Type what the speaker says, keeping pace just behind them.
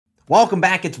Welcome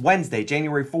back. It's Wednesday,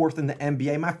 January 4th in the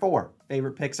NBA. My four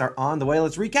favorite picks are on the way.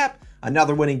 Let's recap.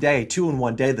 Another winning day,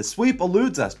 2-in-1 day. The sweep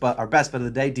eludes us, but our best bet of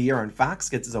the day, De'Aaron Fox,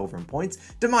 gets us over in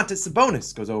points. Domantas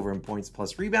Sabonis goes over in points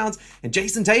plus rebounds. And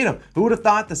Jason Tatum, who would have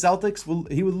thought the Celtics,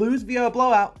 he would lose via a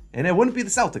blowout? And it wouldn't be the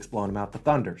Celtics blowing him out. The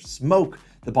Thunder smoke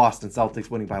the Boston Celtics,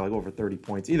 winning by like over 30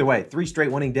 points. Either way, 3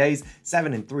 straight winning days,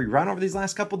 7-3 run over these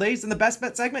last couple days. And the best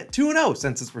bet segment, 2-0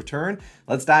 since its return.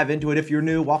 Let's dive into it. If you're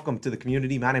new, welcome to the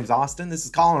community. My name's Austin. This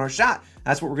is Calling Our Shot.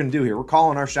 That's what we're going to do here. We're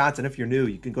calling our shots. And if you're new,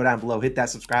 you can go down below, hit that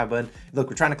subscribe button. Look,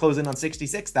 we're trying to close in on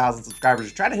 66,000 subscribers.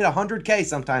 We're trying to hit 100K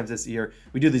sometimes this year.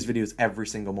 We do these videos every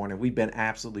single morning. We've been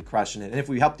absolutely crushing it. And if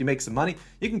we helped you make some money,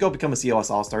 you can go become a COS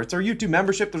All-Star. It's our YouTube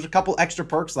membership. There's a couple extra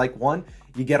perks, like one,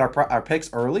 you get our picks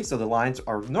early, so the lines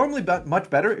are normally much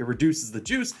better. It reduces the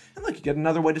juice. And look, you get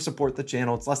another way to support the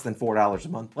channel. It's less than $4 a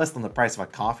month, less than the price of a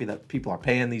coffee that people are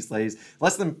paying these days,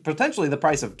 less than potentially the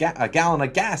price of a gallon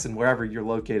of gas in wherever you're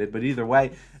located. But either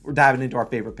way, we're diving into our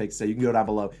favorite picks. So you can go down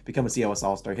below, become a COS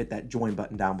All-Star, hit that join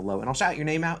button down below, and I'll shout your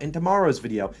name out in tomorrow's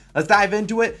video. Let's dive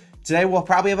into it. Today, we'll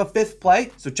probably have a 5th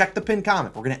play, so check the pinned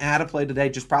comment. We're going to add a play today,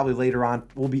 just probably later on.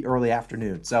 We'll be early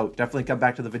afternoon, so definitely come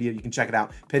back to the video. You can check it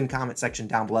out. Pinned comment section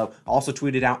down below. Also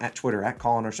tweet it out at Twitter, at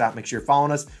Calling Our Shot. Make sure you're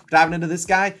following us. We're diving into this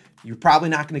guy. You're probably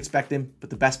not going to expect him, but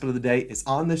the best bet of the day is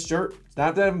on this shirt. It's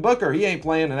not Devin Booker. He ain't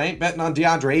playing, and I ain't betting on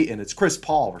DeAndre Ayton. It's Chris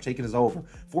Paul. We're taking his over.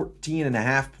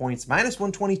 14.5 points, minus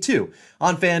 122.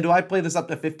 On FanDuel, I play this up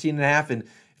to 15.5, and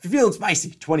if you're feeling spicy,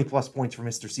 20-plus points for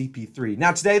Mr. CP3.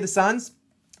 Now, today, the Suns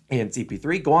and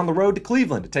CP3 go on the road to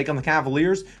Cleveland to take on the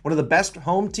Cavaliers, one of the best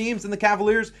home teams in the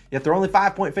Cavaliers, yet they're only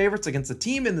 5-point favorites against a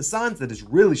team in the Suns that is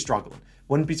really struggling.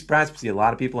 Wouldn't be surprised to see a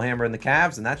lot of people hammering the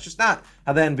Cavs, and that's just not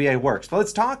how the NBA works. But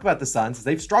let's talk about the Suns, as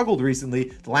they've struggled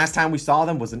recently. The last time we saw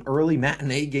them was an early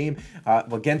matinee game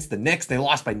against the Knicks. They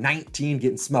lost by 19,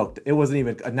 getting smoked. It wasn't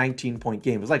even a 19-point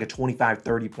game. It was like a 25,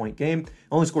 30-point game.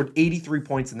 Only scored 83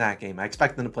 points in that game. I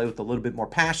expect them to play with a little bit more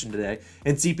passion today.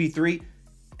 And CP3,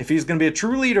 if he's going to be a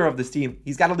true leader of this team,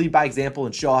 he's got to lead by example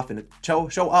and show up in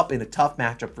a tough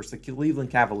matchup for the Cleveland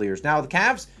Cavaliers. Now, the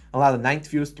Cavs allow the 9th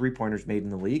fewest three-pointers made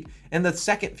in the league and the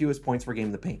 2nd fewest points per game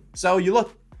in the paint. So you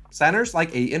look, centers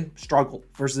like Ayton struggle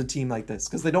versus a team like this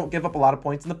because they don't give up a lot of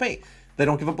points in the paint. They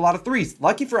don't give up a lot of threes.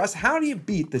 Lucky for us, how do you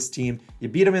beat this team? You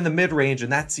beat him in the mid-range,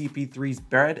 and that's CP3's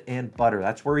bread and butter.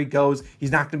 That's where he goes.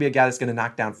 He's not going to be a guy that's going to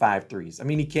knock down 5 threes. I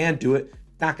mean, he can do it.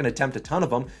 Not going to attempt a ton of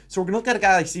them. So we're going to look at a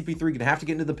guy like CP3 going to have to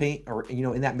get into the paint or,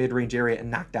 in that mid-range area and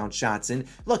knock down shots. And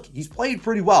look, he's played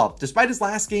pretty well. Despite his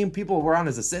last game, people were on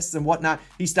his assists and whatnot.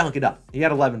 He stunk it up. He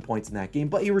had 11 points in that game,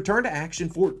 but he returned to action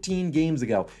 14 games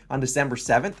ago on December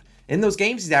 7th. In those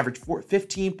games, he's averaged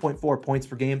 15.4 points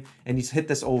per game, and he's hit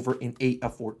this over in 8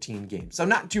 of 14 games. So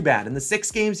not too bad. In the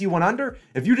 6 games he went under,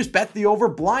 if you just bet the over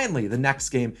blindly the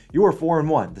next game, you were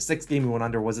 4-1. The 6th game he went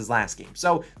under was his last game.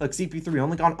 So look, CP3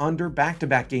 only gone under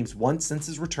back-to-back games once since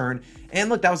his return. And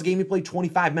look, that was a game he played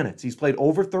 25 minutes. He's played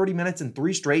over 30 minutes in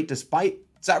 3 straight, despite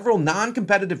several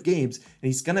non-competitive games, and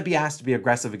he's going to be asked to be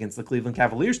aggressive against the Cleveland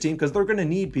Cavaliers team because they're going to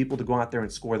need people to go out there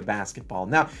and score the basketball.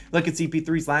 Now, look at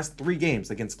CP3's last 3 games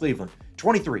against Cleveland.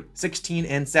 23, 16,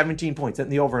 and 17 points,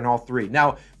 hitting the over in all 3.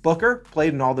 Now, Booker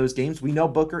played in all those games. We know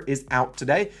Booker is out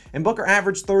today, and Booker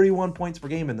averaged 31 points per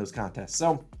game in those contests.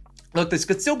 So, look, this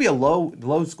could still be a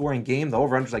low-scoring game. The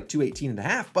over-under is like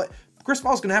 218.5, but Chris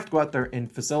Paul's going to have to go out there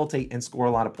and facilitate and score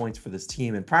a lot of points for this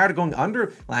team. And prior to going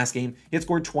under last game, he had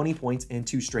scored 20 points in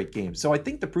 2 straight games. So I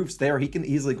think the proof's there. He can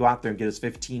easily go out there and get his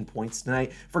 15 points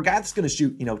tonight. For a guy that's going to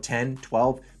shoot, 10,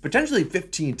 12, potentially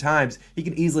 15 times, he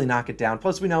can easily knock it down.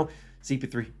 Plus, we know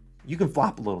CP3, you can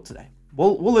flop a little today.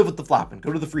 We'll live with the flopping.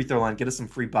 Go to the free throw line, get us some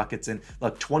free buckets. And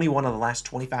look, 21 of the last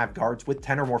 25 guards with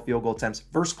 10 or more field goal attempts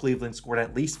versus Cleveland scored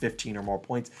at least 15 or more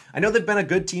points. I know they've been a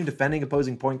good team defending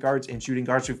opposing point guards and shooting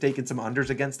guards who've taken some unders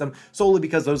against them, solely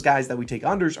because those guys that we take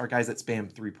unders are guys that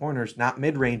spam 3-pointers, not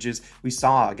mid-ranges. We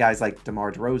saw guys like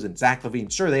DeMar DeRozan, Zach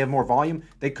LaVine. Sure, they have more volume.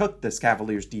 They cooked this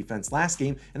Cavaliers defense last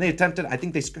game, and they attempted, I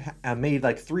think they made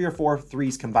like 3 or 4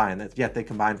 threes combined, yet they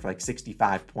combined for like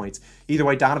 65 points. Either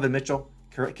way, Donovan Mitchell,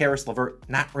 Karis LeVert,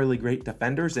 not really great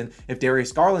defenders. And if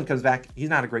Darius Garland comes back, he's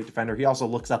not a great defender. He also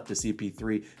looks up to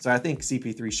CP3. So I think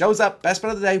CP3 shows up. Best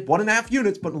bet of the day, 1.5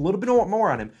 units, putting a little bit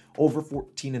more on him. Over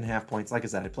 14.5 points. Like I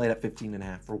said, I played at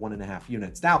 15.5 for 1.5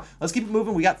 units. Now, let's keep it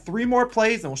moving. We got 3 more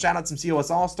plays, and we'll shout out some COS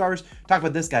All-Stars. Talk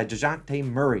about this guy, DeJounte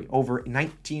Murray, over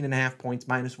 19.5 points,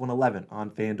 minus 111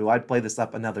 on FanDuel. I'd play this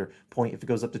up another point if it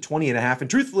goes up to 20.5. And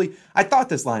truthfully, I thought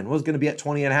this line was going to be at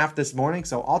 20.5 this morning,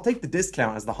 so I'll take the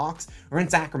discount as the Hawks are in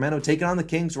Sacramento taking on the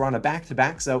Kings. We're on a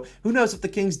back-to-back, so who knows if the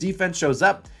Kings defense shows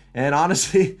up. And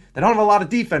honestly, they don't have a lot of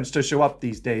defense to show up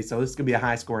these days, so this is going to be a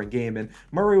high-scoring game. And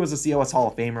Murray was a COS Hall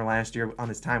of Famer last year on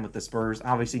his time with the Spurs,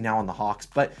 obviously now on the Hawks.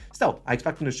 But still, I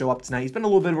expect him to show up tonight. He's been a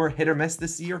little bit more hit or miss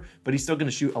this year, but he's still going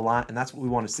to shoot a lot, and that's what we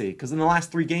want to see. Because in the last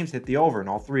 3 games, hit the over in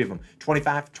all 3 of them.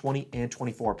 25, 20, and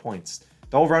 24 points.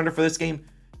 The over-under for this game,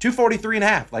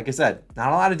 243.5. Like I said,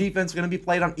 not a lot of defense going to be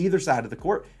played on either side of the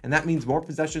court, and that means more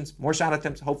possessions, more shot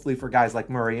attempts, hopefully for guys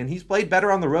like Murray. And he's played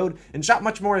better on the road and shot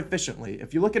much more efficiently.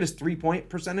 If you look at his 3-point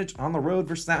percentage on the road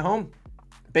versus at home,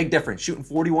 big difference, shooting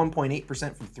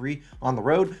 41.8% from 3 on the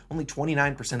road, only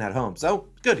 29% at home. So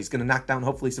good, he's going to knock down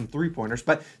hopefully some 3-pointers.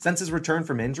 But since his return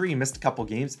from injury, he missed a couple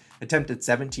games, attempted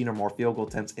 17 or more field goal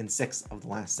attempts in 6 of the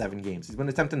last 7 games. He's been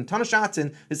attempting a ton of shots,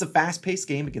 and it's a fast-paced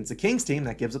game against the Kings team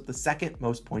that gives up the 2nd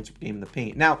most points per game in the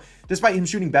paint. Now, despite him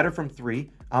shooting better from 3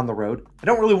 on the road, I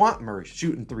don't really want Murray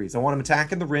shooting 3s. I want him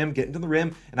attacking the rim, getting to the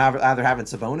rim, and either having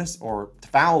Sabonis or to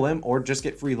foul him or just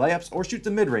get free layups or shoot the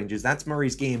mid-ranges. That's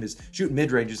Murray's game, is shooting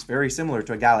mid-ranges, very similar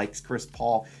to a guy like Chris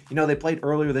Paul. You know, they played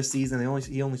earlier this season.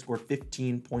 He only scored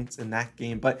 15 points in that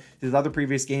game, but his other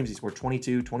previous games, he scored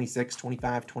 22, 26,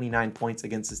 25, 29 points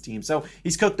against his team. So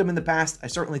he's cooked them in the past. I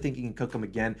certainly think he can cook them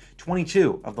again.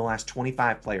 22 of the last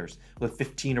 25 players with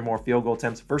 15 or more field goal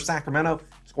attempts for Sacramento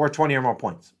scored 20 or more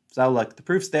points. So look, the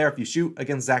proof's there. If you shoot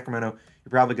against Sacramento, you're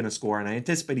probably going to score. And I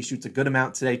anticipate he shoots a good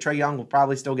amount today. Trae Young will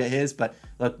probably still get his, but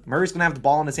look, Murray's going to have the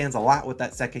ball in his hands a lot with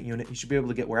that second unit. He should be able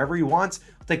to get wherever he wants.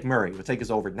 I'll take Murray. We'll take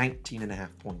his over 19.5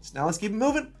 points. Now let's keep it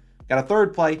moving. Got a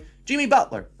third play. Jimmy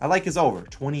Butler. I like his over.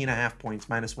 20.5 points,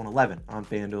 minus 111 on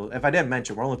FanDuel. If I didn't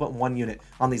mention, we're only putting 1 unit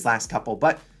on these last couple,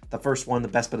 but the first one, the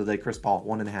best bet of the day, Chris Paul,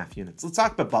 1.5 units. Let's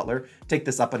talk about Butler. Take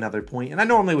this up another point. And I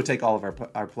normally would take all of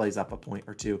our plays up a point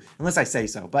or 2, unless I say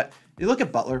so. But you look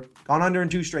at Butler, gone under in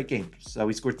 2 straight games. So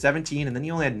he scored 17, and then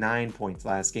he only had 9 points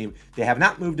last game. They have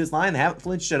not moved his line. They haven't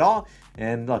flinched at all.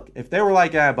 And look, if they were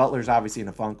like, Butler's obviously in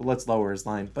a funk, let's lower his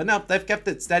line. But no, they've kept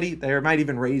it steady. They might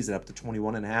even raise it up to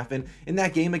 21.5. And in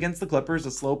that game against the Clippers,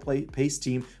 a slow-paced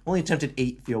team, only attempted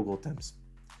 8 field goal attempts.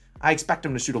 I expect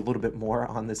him to shoot a little bit more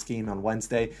on this game on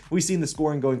Wednesday. We've seen the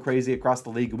scoring going crazy across the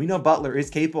league. We know Butler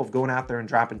is capable of going out there and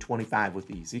dropping 25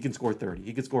 with ease. He can score 30.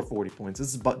 He can score 40 points.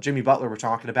 This is Jimmy Butler we're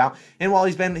talking about. And while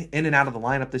he's been in and out of the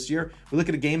lineup this year, we look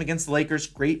at a game against the Lakers.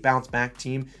 Great bounce-back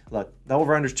team. Look, the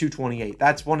over-under is 228.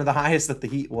 That's one of the highest that the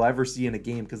Heat will ever see in a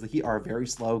game because the Heat are a very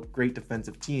slow, great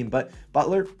defensive team. But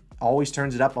Butler always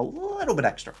turns it up a little bit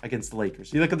extra against the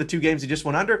Lakers. You look at the 2 games he just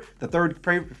went under. The third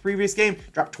previous game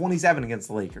dropped 27 against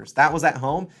the Lakers. That was at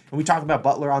home. And we talk about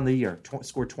Butler on the year.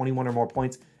 Scored 21 or more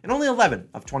points in only 11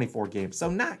 of 24 games. So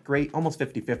not great, almost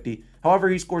 50-50. However,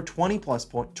 he scored 20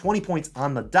 points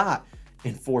on the dot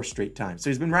in 4 straight times. So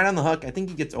he's been right on the hook. I think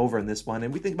he gets over in this one.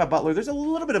 And we think about Butler, there's a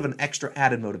little bit of an extra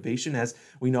added motivation, as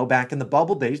we know back in the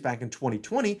bubble days, back in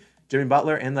 2020, Jimmy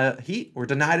Butler and the Heat were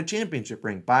denied a championship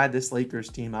ring by this Lakers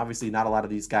team. Obviously, not a lot of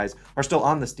these guys are still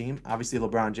on this team. Obviously,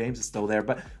 LeBron James is still there.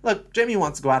 But look, Jimmy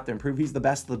wants to go out there and prove he's the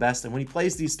best of the best. And when he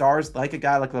plays these stars, like a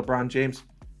guy like LeBron James,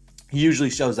 he usually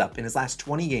shows up. In his last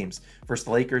 20 games versus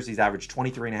the Lakers, he's averaged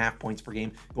 23.5 points per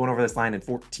game, going over this line in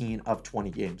 14 of 20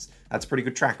 games. That's a pretty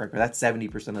good track record. That's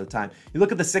 70% of the time. You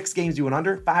look at the 6 games you went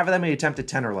under, 5 of them he attempted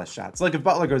 10 or less shots. Like if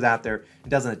Butler goes out there and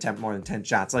doesn't attempt more than 10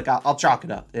 shots, like I'll chalk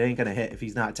it up. It ain't going to hit if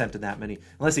he's not attempting that many,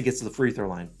 unless he gets to the free throw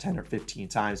line 10 or 15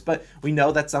 times. But we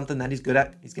know that's something that he's good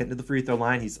at. He's getting to the free throw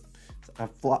line. He's a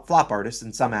flop artist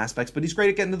in some aspects, but he's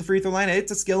great at getting to the free throw line.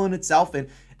 It's a skill in itself. And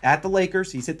at the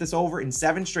Lakers, he's hit this over in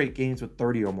 7 straight games with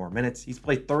 30 or more minutes. He's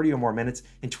played 30 or more minutes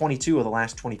in 22 of the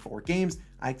last 24 games.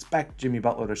 I expect Jimmy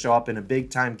Butler to show up in a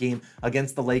big-time game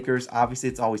against the Lakers. Obviously,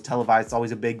 it's always televised. It's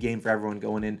always a big game for everyone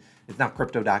going in. It's not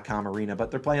Crypto.com arena,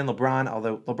 but they're playing LeBron,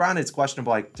 although LeBron is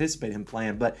questionable. I anticipate him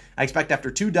playing, but I expect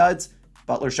after 2 duds,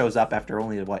 Butler shows up after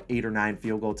only, 8 or 9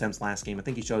 field goal attempts last game. I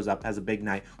think he shows up, has a big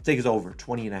night. We'll take his over,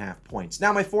 20.5 points.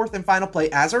 Now, my 4th and final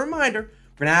play, as a reminder,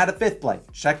 we're going to add a 5th play.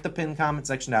 Check the pinned comment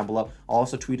section down below. I'll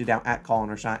also tweet it out at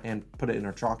CallinOurShot and put it in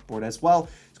our chalkboard as well.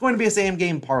 It's going to be a same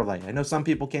game parlay. I know some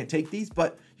people can't take these,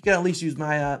 but you can at least use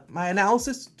my my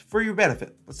analysis for your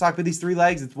benefit. Let's talk about these 3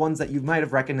 legs. It's ones that you might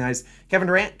have recognized. Kevin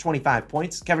Durant, 25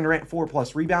 points. Kevin Durant,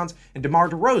 4+ rebounds. And DeMar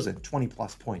DeRozan,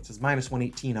 20+ points. It's minus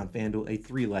 118 on FanDuel, a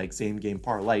 3-leg same game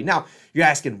parlay. Now, you're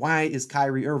asking, why is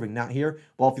Kyrie Irving not here?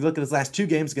 Well, if you look at his last 2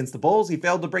 games against the Bulls, he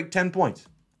failed to break 10 points.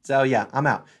 So yeah, I'm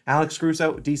out. Alex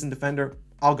Caruso, decent defender.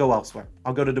 I'll go elsewhere.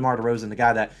 I'll go to DeMar DeRozan, the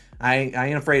guy that I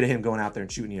ain't afraid of him going out there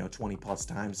and shooting, 20 plus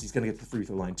times. He's going to get to the free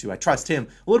throw line too. I trust him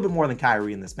a little bit more than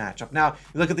Kyrie in this matchup. Now,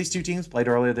 you look at these two teams played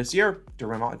earlier this year.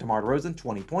 DeMar DeRozan,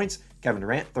 20 points. Kevin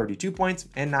Durant, 32 points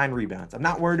and 9 rebounds. I'm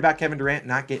not worried about Kevin Durant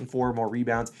not getting 4 or more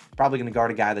rebounds. Probably going to guard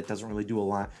a guy that doesn't really do a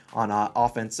lot on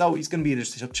offense. So he's going to be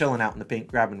just chilling out in the paint,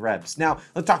 grabbing rebs. Now,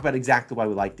 let's talk about exactly why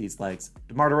we like these legs.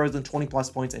 DeMar DeRozan, 20 plus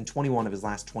points in 21 of his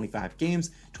last 25 games.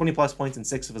 20 plus points in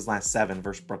 6 of his last 7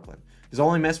 versus Brooklyn. His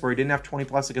only miss where he didn't have 20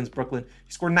 plus against Brooklyn,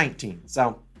 he scored 19.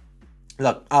 So,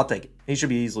 look, I'll take it. He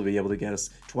should easily be able to get us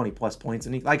 20 plus points.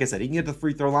 And like I said, he can get to the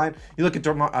free throw line. You look at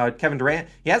Kevin Durant,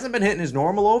 he hasn't been hitting his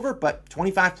normal over, but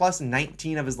 25 plus in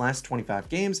 19 of his last 25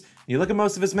 games. You look at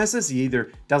most of his misses, he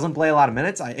either doesn't play a lot of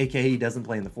minutes, aka he doesn't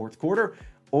play in the fourth quarter,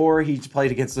 or he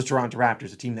played against the Toronto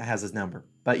Raptors, a team that has his number.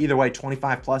 But either way,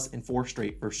 25 plus in 4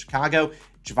 straight for Chicago.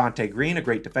 Javonte Green, a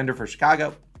great defender for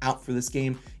Chicago, out for this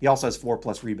game. He also has 4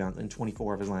 plus rebounds in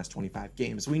 24 of his last 25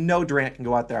 games. We know Durant can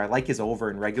go out there. I like his over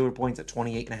in regular points at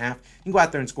 28.5. He can go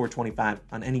out there and score 25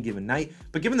 on any given night.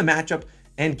 But given the matchup,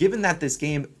 and given that this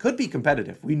game could be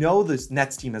competitive, we know this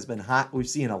Nets team has been hot. We've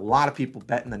seen a lot of people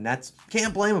betting the Nets.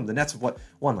 Can't blame them. The Nets have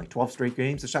won like 12 straight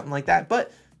games or something like that.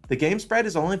 But the game spread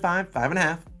is only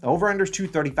 5.5. The over-under is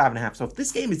 235.5. So if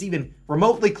this game is even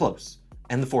remotely close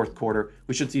in the fourth quarter,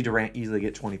 we should see Durant easily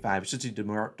get 25. We should see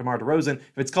DeMar DeRozan.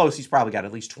 If it's close, he's probably got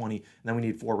at least 20. And then we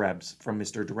need 4 rebs from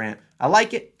Mr. Durant. I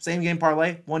like it. Same game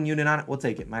parlay. 1 unit on it. We'll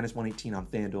take it. Minus 118 on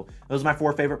FanDuel. Those are my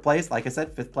 4 favorite plays. Like I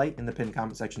said, 5th play in the pinned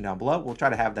comment section down below. We'll try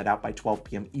to have that out by 12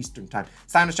 p.m. Eastern time.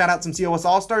 It's time to shout out some COS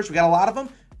All-Stars. We got a lot of them.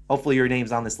 Hopefully your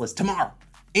name's on this list tomorrow.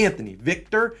 Anthony,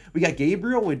 Victor, we got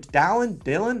Gabriel with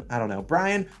Dylan, I don't know,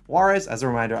 Brian, Juarez. As a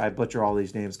reminder, I butcher all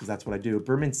these names because that's what I do.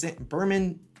 Berman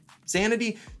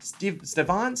Sanity,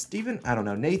 Steven, I don't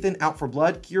know, Nathan, Out for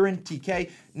Blood, Kieran,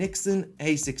 TK, Nixon,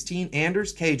 A16,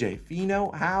 Anders, KJ,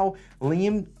 Fino, How,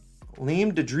 Liam,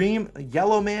 The Dream,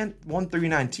 Yellow Man,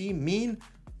 139T, Mean,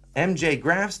 MJ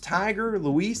Graphs, Tiger,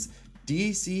 Luis,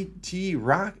 DCT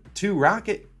Rock, 2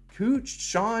 Rocket, Cooch,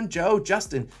 Sean, Joe,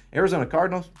 Justin, Arizona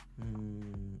Cardinals,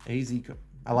 AZ,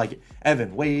 I like it.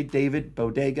 Evan, Wade, David,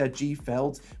 Bodega, G.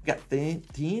 Felds. We got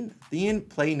Thien,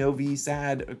 Play Novi,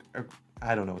 Sad.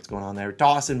 I don't know what's going on there.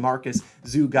 Dawson, Marcus,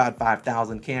 Zoo God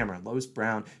 5000, Cameron, Los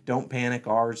Brown, Don't Panic,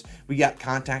 ours. We got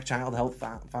Contact Child Health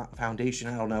Foundation.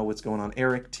 I don't know what's going on.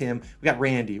 Eric, Tim. We got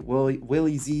Randy, Willie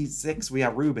Z6. We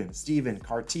got Ruben, Steven,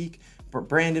 Kartik,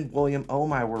 Brandon, William, oh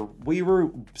my, we were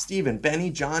Steven, Benny,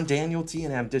 John, Daniel,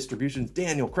 T&M Distributions,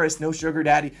 Daniel, Chris, No Sugar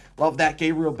Daddy, love that,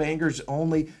 Gabriel Bangers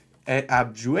only,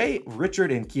 Abjue,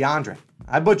 Richard, and Keandre.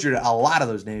 I butchered a lot of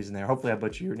those names in there. Hopefully I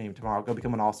butcher your name tomorrow. Go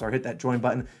become an all-star. Hit that join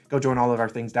button. Go join all of our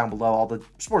things down below. All the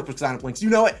sportsbook sign-up links. You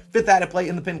know it. 5th at play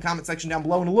in the pinned comment section down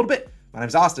below in a little bit. My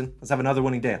name's Austin. Let's have another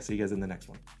winning day. I'll see you guys in the next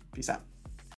one. Peace out.